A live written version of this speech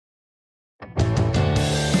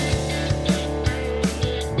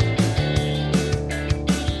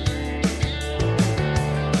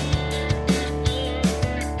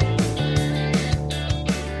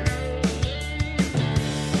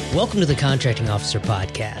Welcome to the Contracting Officer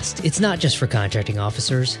Podcast. It's not just for contracting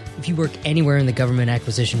officers. If you work anywhere in the government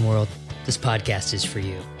acquisition world, this podcast is for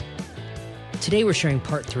you. Today we're sharing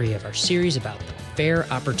part 3 of our series about the fair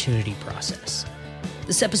opportunity process.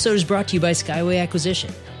 This episode is brought to you by Skyway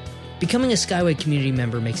Acquisition. Becoming a Skyway community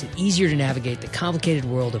member makes it easier to navigate the complicated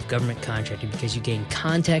world of government contracting because you gain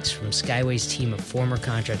context from Skyway's team of former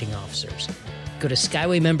contracting officers. Go to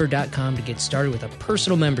skywaymember.com to get started with a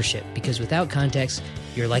personal membership because without context,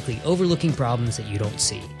 you're likely overlooking problems that you don't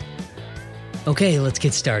see. Okay, let's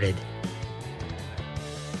get started.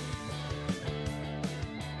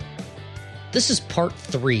 This is part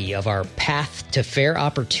 3 of our Path to Fair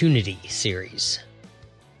Opportunity series.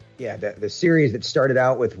 Yeah, the series that started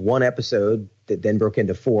out with 1 episode that then broke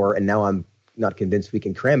into 4, and now I'm not convinced we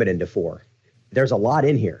can cram it into 4. There's a lot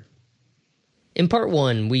in here. In part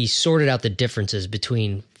 1, we sorted out the differences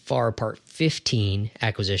between FAR Part 15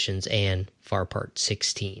 acquisitions and FAR Part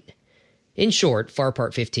 16. In short, FAR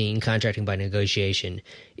Part 15, Contracting by Negotiation,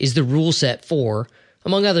 is the rule set for,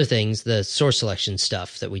 among other things, the source selection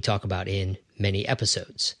stuff that we talk about in many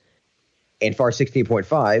episodes. And FAR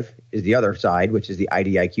 16.5 is the other side, which is the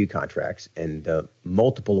IDIQ contracts and the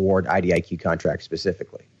multiple award IDIQ contracts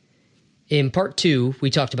specifically. In part 2, we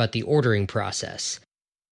talked about the ordering process.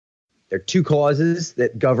 There are 2 clauses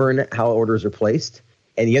that govern how orders are placed.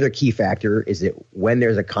 And the other key factor is that when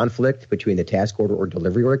there's a conflict between the task order or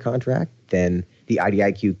delivery order contract, then the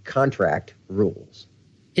IDIQ contract rules.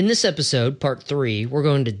 In this episode, part 3, we're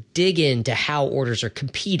going to dig into how orders are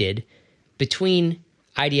competed between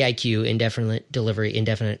IDIQ, indefinite delivery,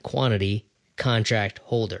 indefinite quantity, contract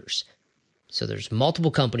holders. So there's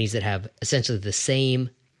multiple companies that have essentially the same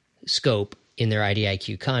scope in their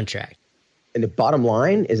IDIQ contract. And the bottom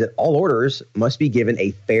line is that all orders must be given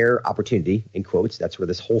a fair opportunity, in quotes. That's where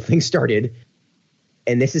this whole thing started.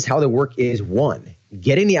 And this is how the work is won.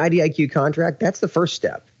 Getting the IDIQ contract, that's the first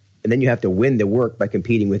step. And then you have to win the work by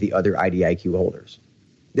competing with the other IDIQ holders.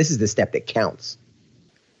 This is the step that counts.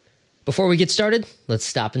 Before we get started, let's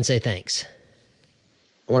stop and say thanks.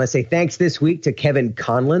 I want to say thanks this week to Kevin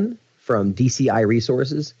Conlon from DCI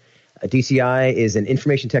Resources. DCI is an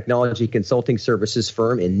information technology consulting services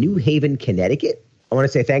firm in New Haven, Connecticut. I want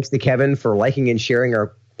to say thanks to Kevin for liking and sharing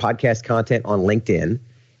our podcast content on LinkedIn.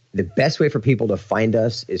 The best way for people to find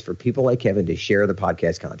us is for people like Kevin to share the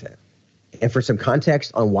podcast content. And for some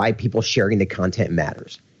context on why people sharing the content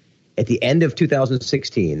matters. At the end of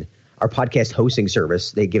 2016, our podcast hosting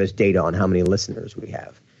service, they give us data on how many listeners we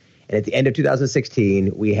have. And at the end of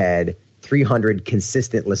 2016, we had 300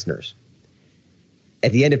 consistent listeners.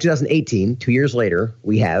 At the end of 2018, 2 years later,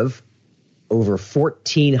 we have over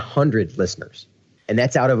 1,400 listeners. And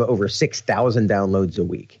that's out of over 6,000 downloads a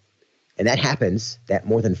week. And that happens, that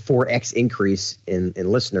more than 4x increase in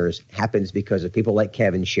listeners happens because of people like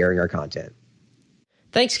Kevin sharing our content.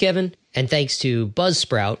 Thanks, Kevin. And thanks to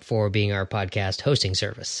Buzzsprout for being our podcast hosting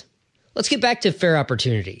service. Let's get back to fair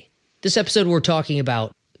opportunity. This episode, we're talking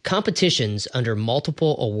about competitions under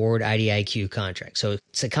multiple award IDIQ contracts. So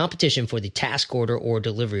it's a competition for the task order or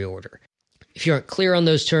delivery order. If you aren't clear on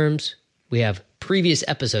those terms, we have previous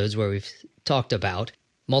episodes where we've talked about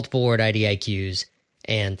multiple award IDIQs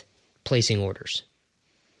and placing orders.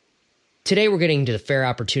 Today, we're getting into the fair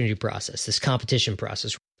opportunity process, this competition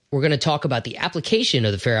process. We're going to talk about the application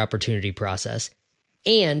of the fair opportunity process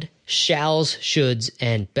and shalls, shoulds,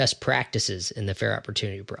 and best practices in the fair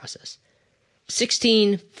opportunity process.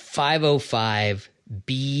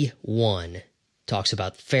 16505B1 talks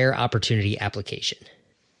about fair opportunity application.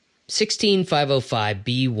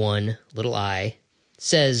 16505B1 little I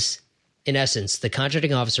says, in essence, the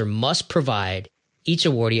contracting officer must provide each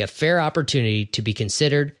awardee a fair opportunity to be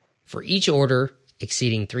considered for each order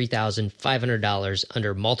exceeding $3,500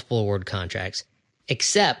 under multiple award contracts,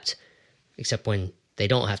 except when they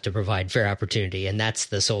don't have to provide fair opportunity, and that's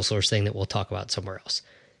the sole source thing that we'll talk about somewhere else.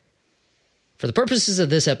 For the purposes of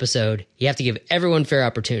this episode, you have to give everyone fair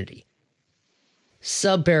opportunity.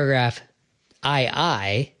 Subparagraph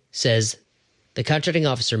II says the contracting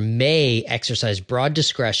officer may exercise broad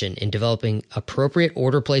discretion in developing appropriate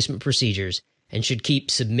order placement procedures and should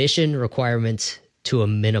keep submission requirements to a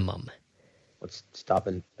minimum. Let's stop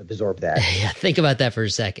and absorb that. Yeah, think about that for a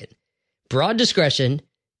second. Broad discretion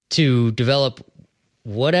to develop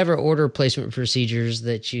whatever order placement procedures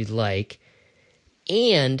that you'd like,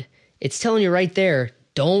 and it's telling you right there,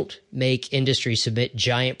 don't make industry submit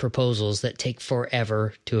giant proposals that take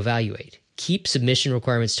forever to evaluate. Keep submission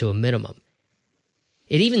requirements to a minimum.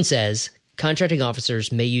 It even says contracting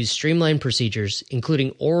officers may use streamlined procedures,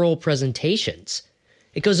 including oral presentations.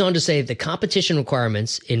 It goes on to say the competition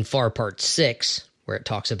requirements in FAR Part 6, where it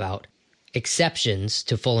talks about exceptions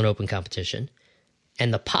to full and open competition,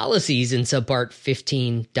 and the policies in subpart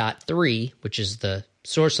 15.3, which is the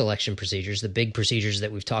source selection procedures, the big procedures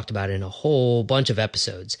that we've talked about in a whole bunch of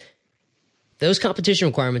episodes. Those competition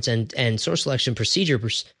requirements and source selection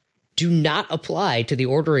procedures do not apply to the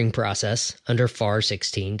ordering process under FAR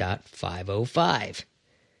 16.505.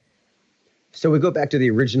 So we go back to the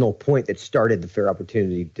original point that started the fair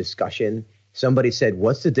opportunity discussion. Somebody said,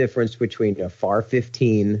 what's the difference between a FAR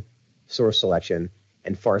 15 source selection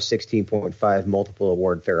and FAR 16.5 multiple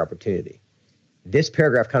award fair opportunity? This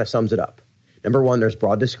paragraph kind of sums it up. Number one, there's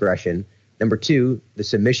broad discretion. Number two, the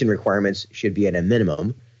submission requirements should be at a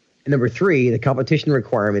minimum. And number three, the competition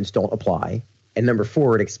requirements don't apply. And number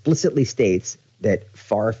four, it explicitly states that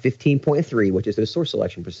FAR 15.3, which is the source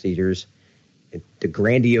selection procedures, the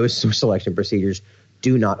grandiose source selection procedures,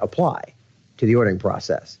 do not apply to the ordering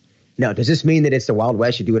process. Now, does this mean that it's the Wild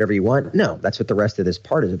West, you do whatever you want? No, that's what the rest of this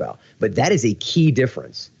part is about. But that is a key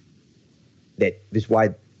difference. That is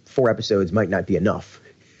why 4 episodes might not be enough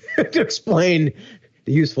to explain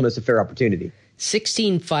the usefulness of fair opportunity.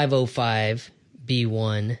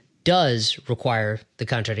 16505B1 does require the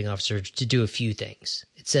contracting officer to do a few things.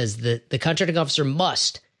 It says that the contracting officer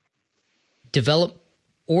must develop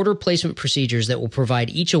order placement procedures that will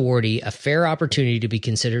provide each awardee a fair opportunity to be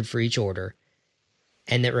considered for each order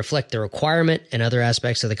and that reflect the requirement and other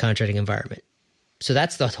aspects of the contracting environment. So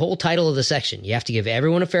that's the whole title of the section. You have to give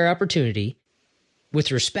everyone a fair opportunity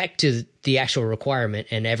with respect to the actual requirement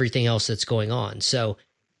and everything else that's going on. So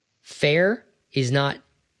fair is not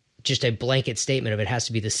just a blanket statement of it has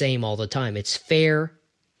to be the same all the time. It's fair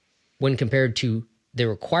when compared to the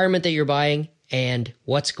requirement that you're buying and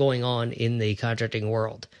what's going on in the contracting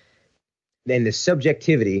world. Then the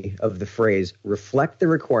subjectivity of the phrase reflect the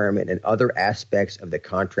requirement and other aspects of the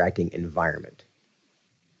contracting environment.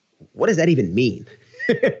 What does that even mean?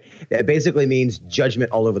 That basically means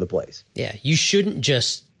judgment all over the place. Yeah, you shouldn't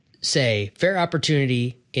just say fair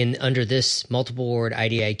opportunity in under this multiple award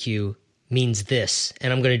IDIQ means this,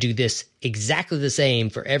 and I'm going to do this exactly the same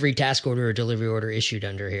for every task order or delivery order issued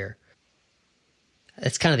under here.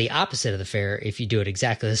 That's kind of the opposite of the fair if you do it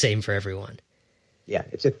exactly the same for everyone. Yeah,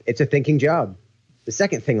 it's a thinking job. The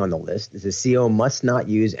second thing on the list is the CO must not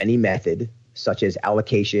use any method, such as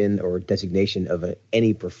allocation or designation of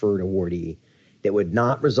any preferred awardee, that would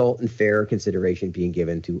not result in fair consideration being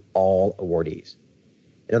given to all awardees.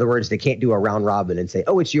 In other words, they can't do a round robin and say,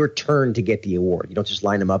 oh, it's your turn to get the award. You don't just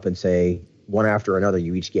line them up and say, one after another,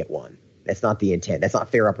 you each get one. That's not the intent. That's not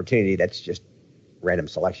fair opportunity. That's just random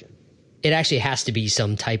selection. It actually has to be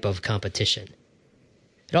some type of competition.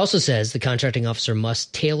 It also says the contracting officer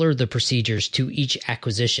must tailor the procedures to each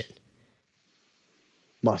acquisition.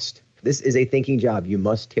 Must. This is a thinking job. You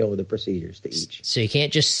must tailor the procedures to each. So you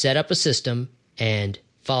can't just set up a system and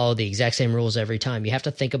follow the exact same rules every time. You have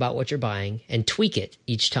to think about what you're buying and tweak it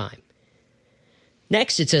each time.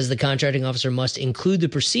 Next, it says the contracting officer must include the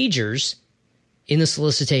procedures in the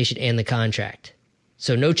solicitation and the contract.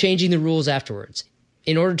 So no changing the rules afterwards.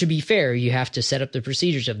 In order to be fair, you have to set up the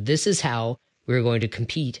procedures of this is how we're going to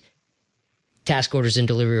compete task orders and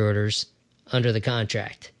delivery orders under the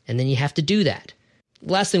contract. And then you have to do that.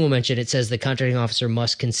 Last thing we'll mention, it says the contracting officer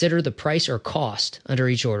must consider the price or cost under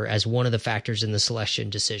each order as one of the factors in the selection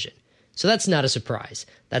decision. So that's not a surprise.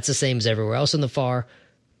 That's the same as everywhere else in the FAR.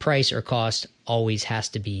 Price or cost always has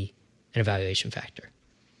to be an evaluation factor.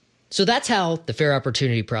 So that's how the fair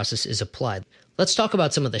opportunity process is applied. Let's talk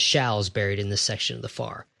about some of the shalls buried in this section of the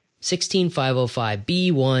FAR.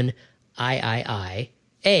 16505B1 III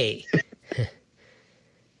A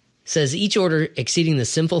says each order exceeding the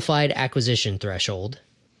simplified acquisition threshold,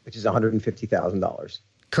 which is $150,000.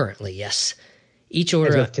 Currently, yes. Each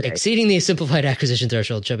order exceeding the simplified acquisition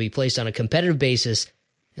threshold shall be placed on a competitive basis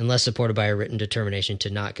unless supported by a written determination to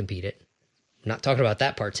not compete it. I'm not talking about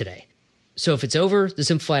that part today. So if it's over the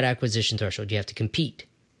simplified acquisition threshold, you have to compete.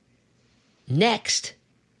 Next,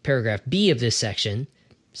 paragraph B of this section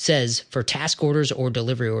says for task orders or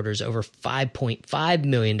delivery orders over $5.5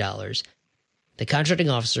 million, the contracting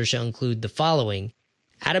officer shall include the following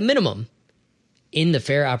at a minimum in the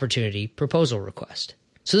fair opportunity proposal request.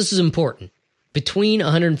 So this is important. Between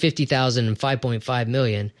 $150,000 and $5.5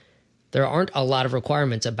 million, there aren't a lot of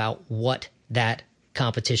requirements about what that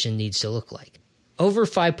competition needs to look like. Over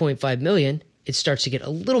 $5.5 million, it starts to get a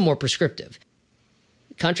little more prescriptive.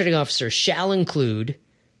 The contracting officer shall include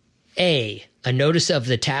A, a notice of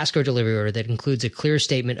the task or delivery order that includes a clear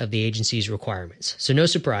statement of the agency's requirements. So no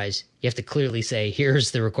surprise, you have to clearly say,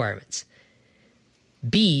 here's the requirements.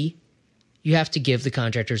 B, you have to give the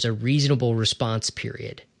contractors a reasonable response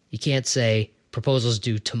period. You can't say proposals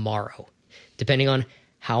due tomorrow. Depending on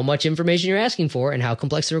how much information you're asking for and how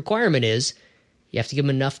complex the requirement is, you have to give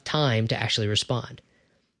them enough time to actually respond.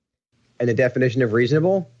 And the definition of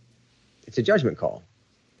reasonable, it's a judgment call.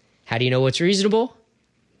 How do you know what's reasonable?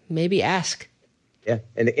 Maybe ask. Yeah.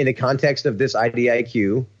 And in the context of this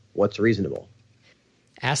IDIQ, what's reasonable?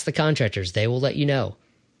 Ask the contractors. They will let you know.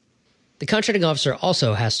 The contracting officer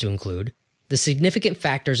also has to include the significant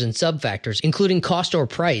factors and sub-factors, including cost or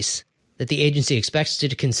price, that the agency expects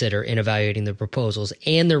to consider in evaluating the proposals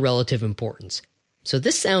and their relative importance. So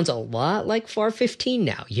this sounds a lot like FAR 15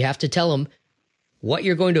 now. You have to tell them what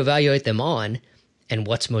you're going to evaluate them on and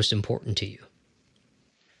what's most important to you.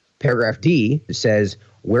 Paragraph D says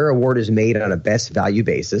where award is made on a best value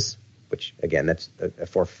basis, which again, that's a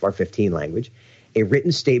FAR 15 language, a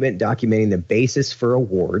written statement documenting the basis for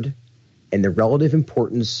award and the relative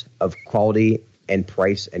importance of quality and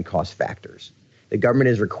price and cost factors. The government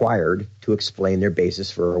is required to explain their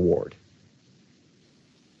basis for award.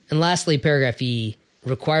 And lastly, paragraph E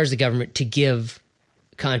requires the government to give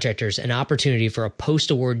contractors an opportunity for a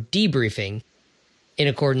post-award debriefing in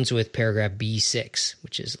accordance with paragraph B6,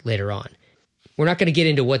 which is later on. We're not going to get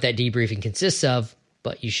into what that debriefing consists of,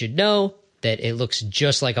 but you should know that it looks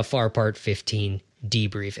just like a FAR Part 15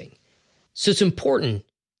 debriefing. So it's important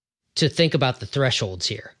to think about the thresholds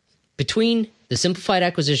here. Between the simplified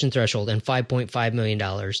acquisition threshold and $5.5 million,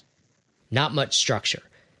 not much structure.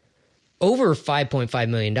 Over $5.5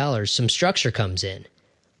 million, some structure comes in.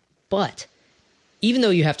 But even though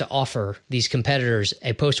you have to offer these competitors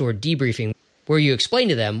a post-award debriefing where you explain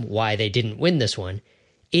to them why they didn't win this one,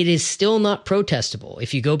 it is still not protestable.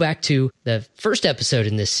 If you go back to the first episode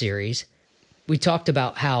in this series, we talked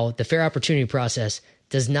about how the fair opportunity process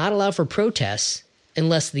does not allow for protests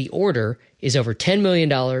unless the order is over $10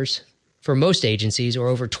 million for most agencies or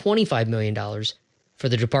over $25 million for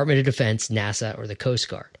the Department of Defense, NASA, or the Coast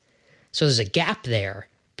Guard. So there's a gap there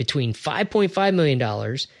between $5.5 million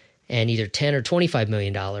and either $10 or $25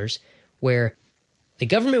 million where the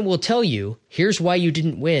government will tell you, here's why you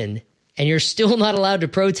didn't win, and you're still not allowed to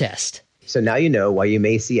protest. So now you know why you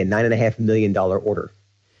may see a $9.5 million order.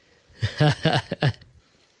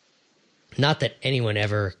 Not that anyone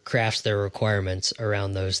ever crafts their requirements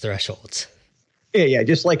around those thresholds. Yeah.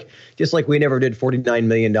 Just like we never did $49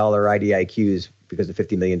 million IDIQs because the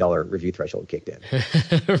 $50 million review threshold kicked in.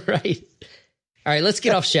 Right. All right, let's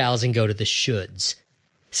get off shalls and go to the shoulds.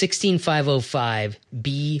 16505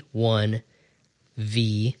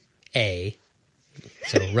 B1VA,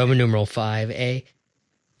 so Roman numeral 5A.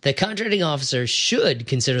 The contracting officer should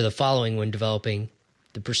consider the following when developing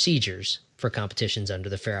the procedures for competitions under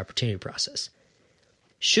the fair opportunity process.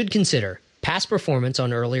 Should consider past performance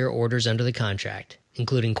on earlier orders under the contract,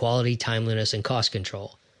 including quality, timeliness, and cost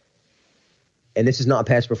control. And this is not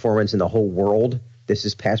past performance in the whole world. This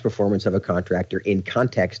is past performance of a contractor in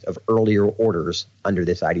context of earlier orders under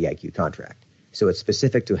this IDIQ contract. So it's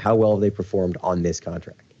specific to how well they performed on this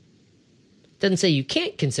contract. Doesn't say you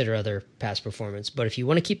can't consider other past performance, but if you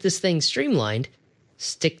want to keep this thing streamlined,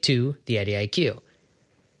 stick to the IDIQ.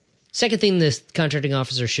 Second thing this contracting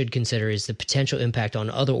officer should consider is the potential impact on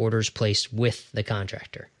other orders placed with the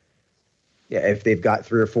contractor. Yeah, if they've got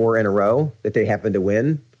 3 or 4 in a row that they happen to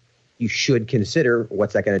win, you should consider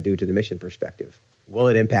what's that going to do to the mission perspective. Will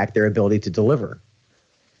it impact their ability to deliver?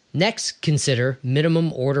 Next, consider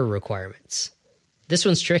minimum order requirements. This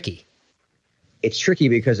one's tricky. It's tricky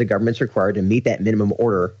because the government's required to meet that minimum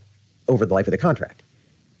order over the life of the contract.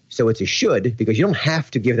 So it's a should because you don't have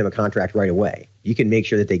to give them a contract right away. You can make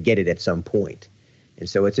sure that they get it at some point. And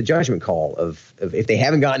so it's a judgment call of if they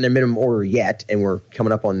haven't gotten their minimum order yet and we're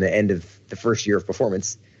coming up on the end of the first year of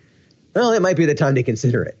performance, well, it might be the time to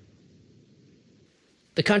consider it.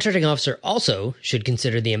 The contracting officer also should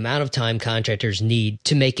consider the amount of time contractors need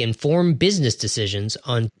to make informed business decisions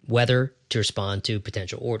on whether to respond to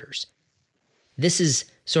potential orders. This is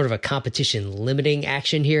sort of a competition limiting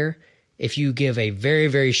action here. If you give a very,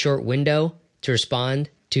 very short window to respond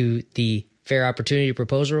to the fair opportunity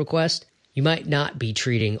proposal request, you might not be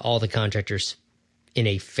treating all the contractors in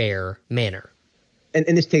a fair manner. And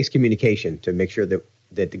this takes communication to make sure that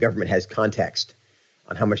the government has context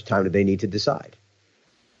on how much time do they need to decide.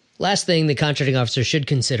 Last thing, the contracting officer should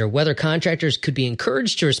consider whether contractors could be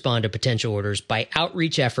encouraged to respond to potential orders by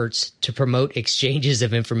outreach efforts to promote exchanges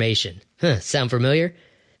of information. Sound familiar?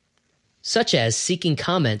 Such as seeking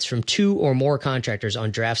comments from 2 or more contractors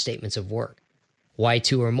on draft statements of work. Why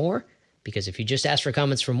 2 or more? Because if you just ask for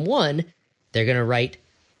comments from 1, they're going to write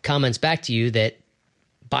comments back to you that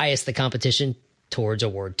bias the competition towards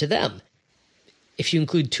award to them. If you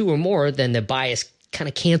include 2 or more, then the bias kind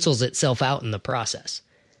of cancels itself out in the process.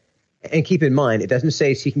 And keep in mind, it doesn't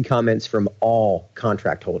say seeking comments from all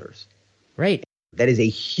contract holders. Right. That is a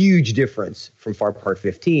huge difference from FAR Part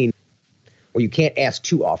 15, where you can't ask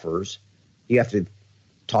two offerers. You have to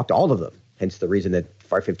talk to all of them, hence the reason that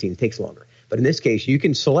FAR 15 takes longer. But in this case, you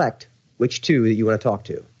can select which two that you want to talk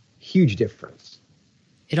to. Huge difference.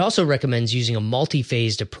 It also recommends using a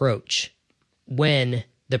multi-phased approach when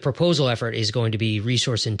the proposal effort is going to be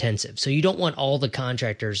resource intensive. So you don't want all the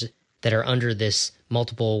contractors that are under this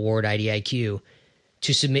multiple award IDIQ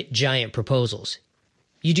to submit giant proposals.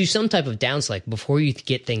 You do some type of down select before you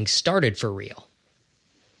get things started for real.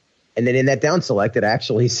 And then in that down select, it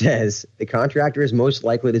actually says the contractor is most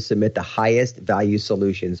likely to submit the highest value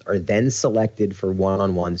solutions are then selected for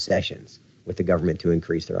one-on-one sessions with the government to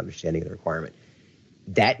increase their understanding of the requirement.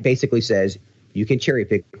 That basically says you can cherry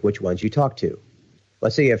pick which ones you talk to.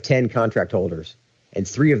 Let's say you have 10 contract holders and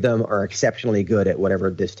 3 of them are exceptionally good at whatever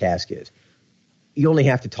this task is. You only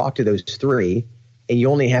have to talk to those 3, and you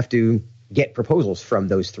only have to get proposals from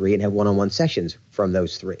those 3 and have one-on-one sessions from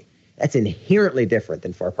those 3. That's inherently different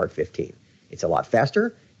than FAR Part 15. It's a lot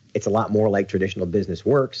faster. It's a lot more like traditional business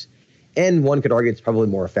works. And one could argue it's probably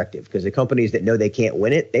more effective because the companies that know they can't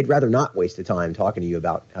win it, they'd rather not waste the time talking to you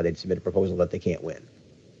about how they'd submit a proposal that they can't win.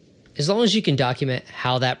 As long as you can document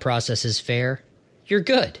how that process is fair, you're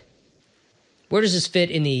good. Where does this fit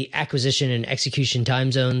in the acquisition and execution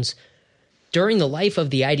time zones? During the life of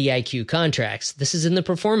the IDIQ contracts, this is in the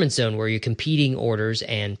performance zone where you're competing orders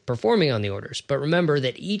and performing on the orders. But remember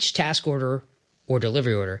that each task order or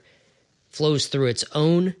delivery order flows through its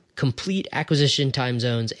own complete acquisition time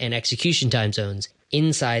zones and execution time zones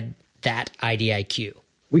inside that IDIQ.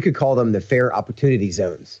 We could call them the fair opportunity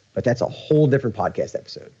zones, but that's a whole different podcast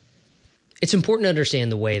episode. It's important to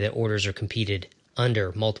understand the way that orders are competed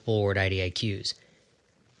under multiple award IDIQs,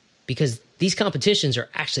 because these competitions are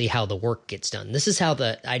actually how the work gets done. This is how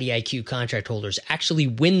the IDIQ contract holders actually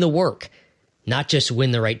win the work, not just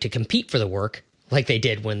win the right to compete for the work like they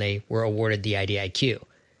did when they were awarded the IDIQ.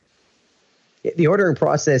 The ordering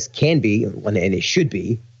process can be, and it should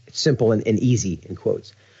be, simple and easy, in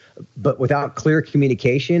quotes. But without clear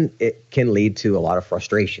communication, it can lead to a lot of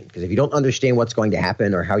frustration. Because if you don't understand what's going to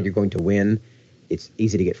happen or how you're going to win, it's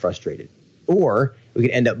easy to get frustrated. Or we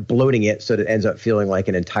could end up bloating it so that it ends up feeling like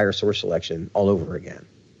an entire source selection all over again.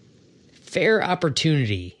 Fair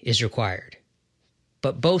opportunity is required.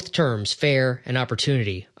 But both terms, fair and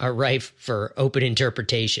opportunity, are rife for open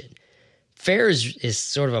interpretation. Fair is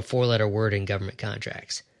sort of a 4-letter word in government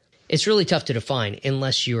contracts. It's really tough to define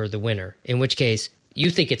unless you're the winner, in which case you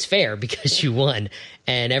think it's fair because you won,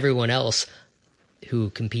 and everyone else who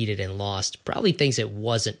competed and lost probably thinks it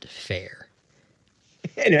wasn't fair.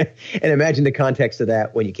 And imagine the context of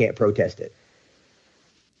that when you can't protest it.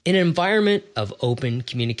 In an environment of open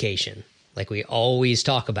communication, like we always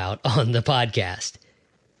talk about on the podcast,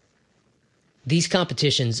 these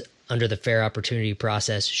competitions under the fair opportunity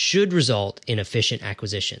process should result in efficient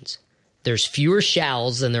acquisitions. There's fewer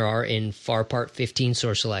shalls than there are in FAR Part 15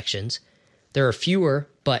 source selections. There are fewer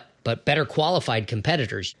but better qualified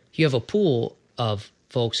competitors. You have a pool of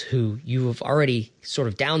folks who you have already sort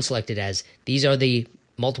of down selected as these are the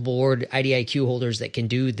multiple award IDIQ holders that can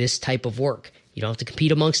do this type of work. You don't have to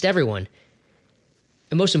compete amongst everyone.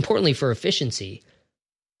 And most importantly for efficiency,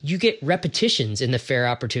 you get repetitions in the fair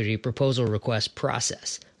opportunity proposal request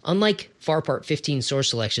process. Unlike FAR Part 15 source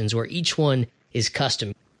selections where each one is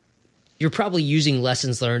custom, you're probably using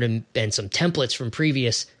lessons learned and some templates from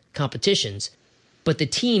previous competitions, but the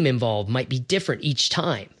team involved might be different each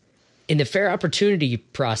time. In the fair opportunity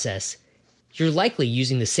process, you're likely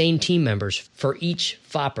using the same team members for each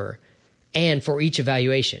FOPR and for each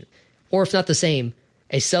evaluation, or if not the same,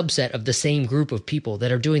 a subset of the same group of people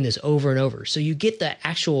that are doing this over and over. So you get the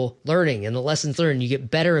actual learning and the lessons learned. You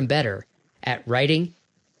get better and better at writing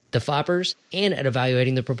the FOPRs and at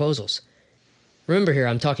evaluating the proposals. Remember here,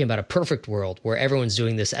 I'm talking about a perfect world where everyone's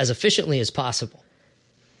doing this as efficiently as possible.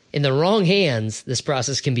 In the wrong hands, this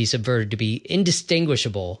process can be subverted to be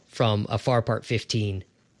indistinguishable from a FAR Part 15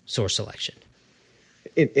 source selection.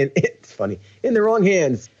 It's funny. In the wrong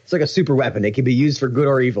hands, it's like a super weapon. It can be used for good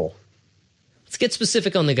or evil. Let's get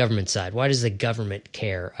specific on the government side. Why does the government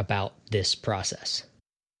care about this process?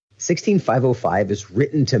 16505 is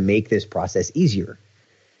written to make this process easier.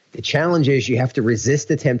 The challenge is you have to resist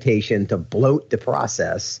the temptation to bloat the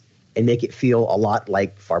process and make it feel a lot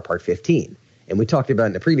like FAR Part 15. And we talked about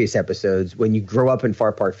in the previous episodes, when you grow up in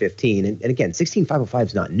FAR Part 15, and again, 16505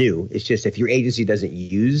 is not new. It's just if your agency doesn't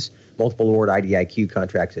use multiple award IDIQ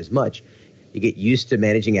contracts as much, you get used to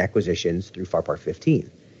managing acquisitions through FAR Part 15.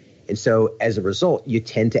 And so as a result, you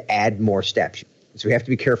tend to add more steps. So we have to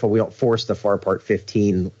be careful we don't force the FAR Part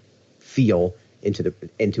 15 feel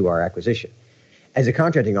into our acquisition. As a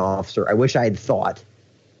contracting officer, I wish I had thought,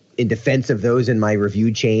 in defense of those in my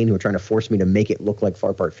review chain who are trying to force me to make it look like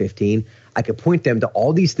FAR Part 15, I could point them to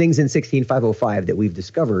all these things in 16505 that we've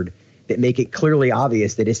discovered that make it clearly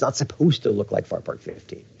obvious that it's not supposed to look like FAR Part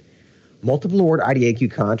 15. Multiple award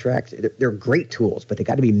IDIQ contracts, they're great tools, but they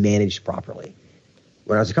got to be managed properly.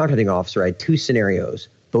 When I was a contracting officer, I had two scenarios.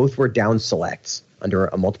 Both were down selects under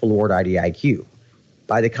a multiple award IDIQ.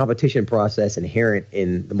 By the competition process inherent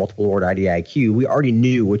in the multiple award IDIQ, we already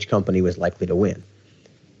knew which company was likely to win.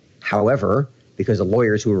 However, because the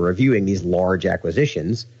lawyers who were reviewing these large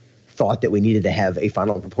acquisitions thought that we needed to have a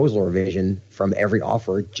final proposal revision from every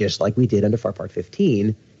offer, just like we did under FAR Part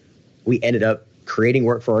 15, we ended up creating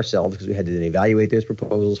work for ourselves because we had to then evaluate those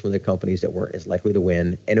proposals from the companies that weren't as likely to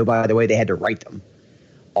win. And oh, by the way, they had to write them.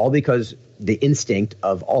 All because the instinct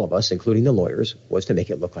of all of us, including the lawyers, was to make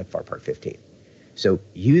it look like FAR Part 15. So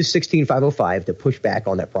use 16505 to push back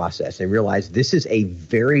on that process and realize this is a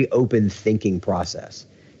very open thinking process.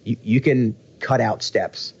 You can cut out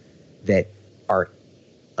steps that are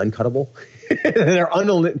uncuttable.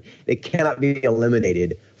 They cannot be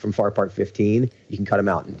eliminated from FAR Part 15. You can cut them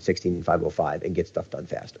out in 16505 and get stuff done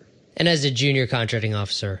faster. And as a junior contracting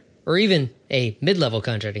officer, or even a mid-level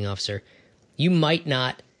contracting officer, you might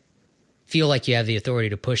not feel like you have the authority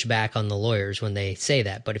to push back on the lawyers when they say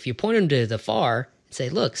that. But if you point them to the FAR and say,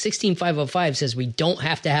 look, 16505 says we don't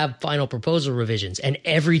have to have final proposal revisions and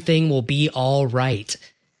everything will be all right.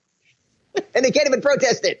 And they can't even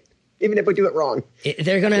protest it, even if we do it wrong.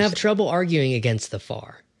 They're going to have trouble arguing against the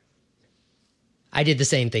FAR. I did the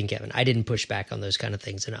same thing, Kevin. I didn't push back on those kind of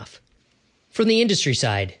things enough. From the industry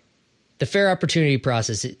side, the fair opportunity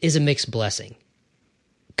process is a mixed blessing.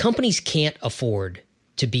 Companies can't afford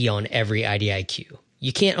to be on every IDIQ.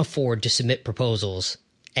 You can't afford to submit proposals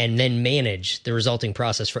and then manage the resulting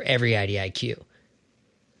process for every IDIQ.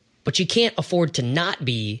 But you can't afford to not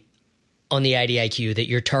be on the IDIQ that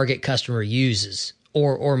your target customer uses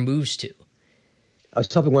or moves to. I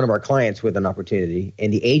was helping one of our clients with an opportunity,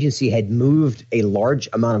 and the agency had moved a large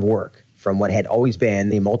amount of work from what had always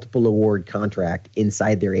been a multiple award contract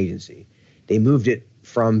inside their agency. They moved it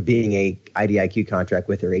from being a IDIQ contract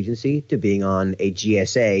with their agency to being on a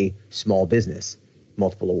GSA small business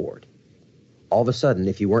multiple award. All of a sudden,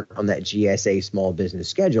 if you weren't on that GSA small business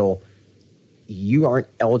schedule, you aren't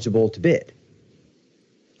eligible to bid.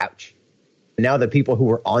 Ouch. Now the people who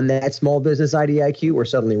were on that small business IDIQ were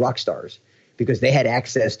suddenly rock stars because they had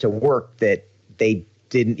access to work that they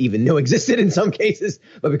didn't even know existed in some cases,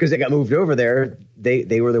 but because they got moved over there,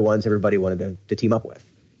 they were the ones everybody wanted to team up with.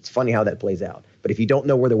 It's funny how that plays out. But if you don't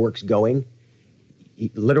know where the work's going, you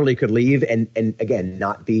literally could leave and again,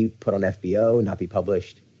 not be put on FBO, not be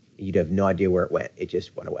published. You'd have no idea where it went. It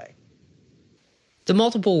just went away. The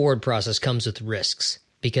multiple award process comes with risks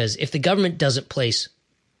because if the government doesn't place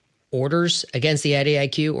orders against the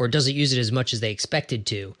IDIQ or doesn't use it as much as they expected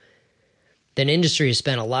to, then industry has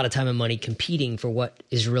spent a lot of time and money competing for what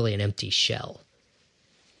is really an empty shell.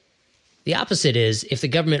 The opposite is if the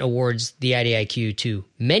government awards the IDIQ to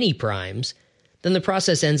many primes, then the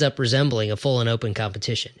process ends up resembling a full and open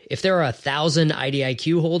competition. If there are 1,000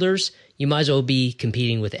 IDIQ holders, you might as well be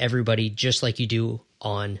competing with everybody just like you do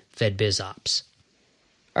on FedBizOps.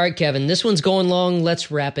 All right, Kevin, this one's going long.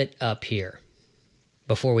 Let's wrap it up here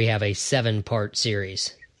before we have a 7-part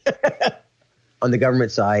series. On the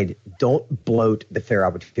government side, don't bloat the fair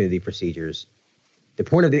opportunity procedures. The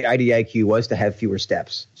point of the IDIQ was to have fewer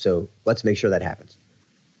steps, so let's make sure that happens.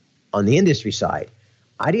 On the industry side,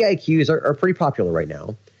 IDIQs are pretty popular right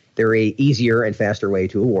now. They're a easier and faster way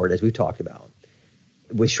to award, as we've talked about.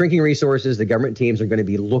 With shrinking resources, the government teams are going to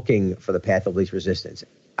be looking for the path of least resistance.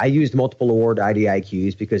 I used multiple award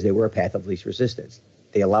IDIQs because they were a path of least resistance.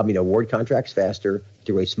 They allowed me to award contracts faster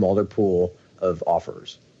through a smaller pool of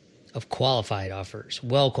offers. Of qualified offers,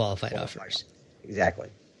 well-qualified offers. Exactly.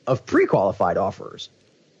 Of pre-qualified offers.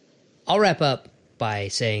 I'll wrap up by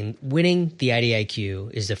saying winning the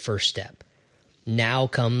IDIQ is the first step. Now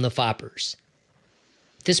come the FOPPers.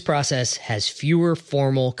 This process has fewer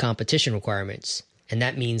formal competition requirements, and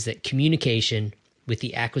that means that communication with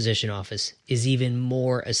the acquisition office is even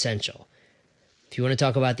more essential. If you want to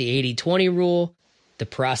talk about the 80-20 rule, the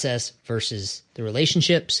process versus the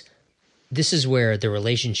relationships, this is where the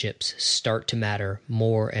relationships start to matter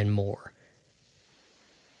more and more.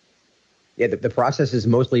 Yeah, the process has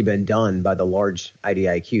mostly been done by the large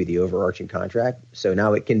IDIQ, the overarching contract. So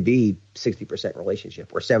now it can be 60%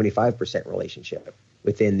 relationship or 75% relationship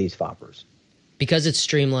within these FOPPers. Because it's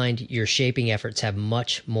streamlined, your shaping efforts have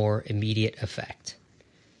much more immediate effect.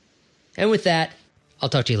 And with that, I'll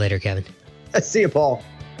talk to you later, Kevin. See you, Paul.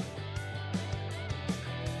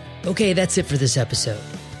 Okay, that's it for this episode.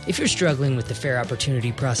 If you're struggling with the fair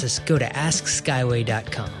opportunity process, go to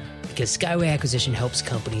AskSkyway.com because Skyway Acquisition helps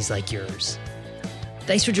companies like yours.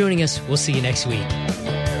 Thanks for joining us. We'll see you next week.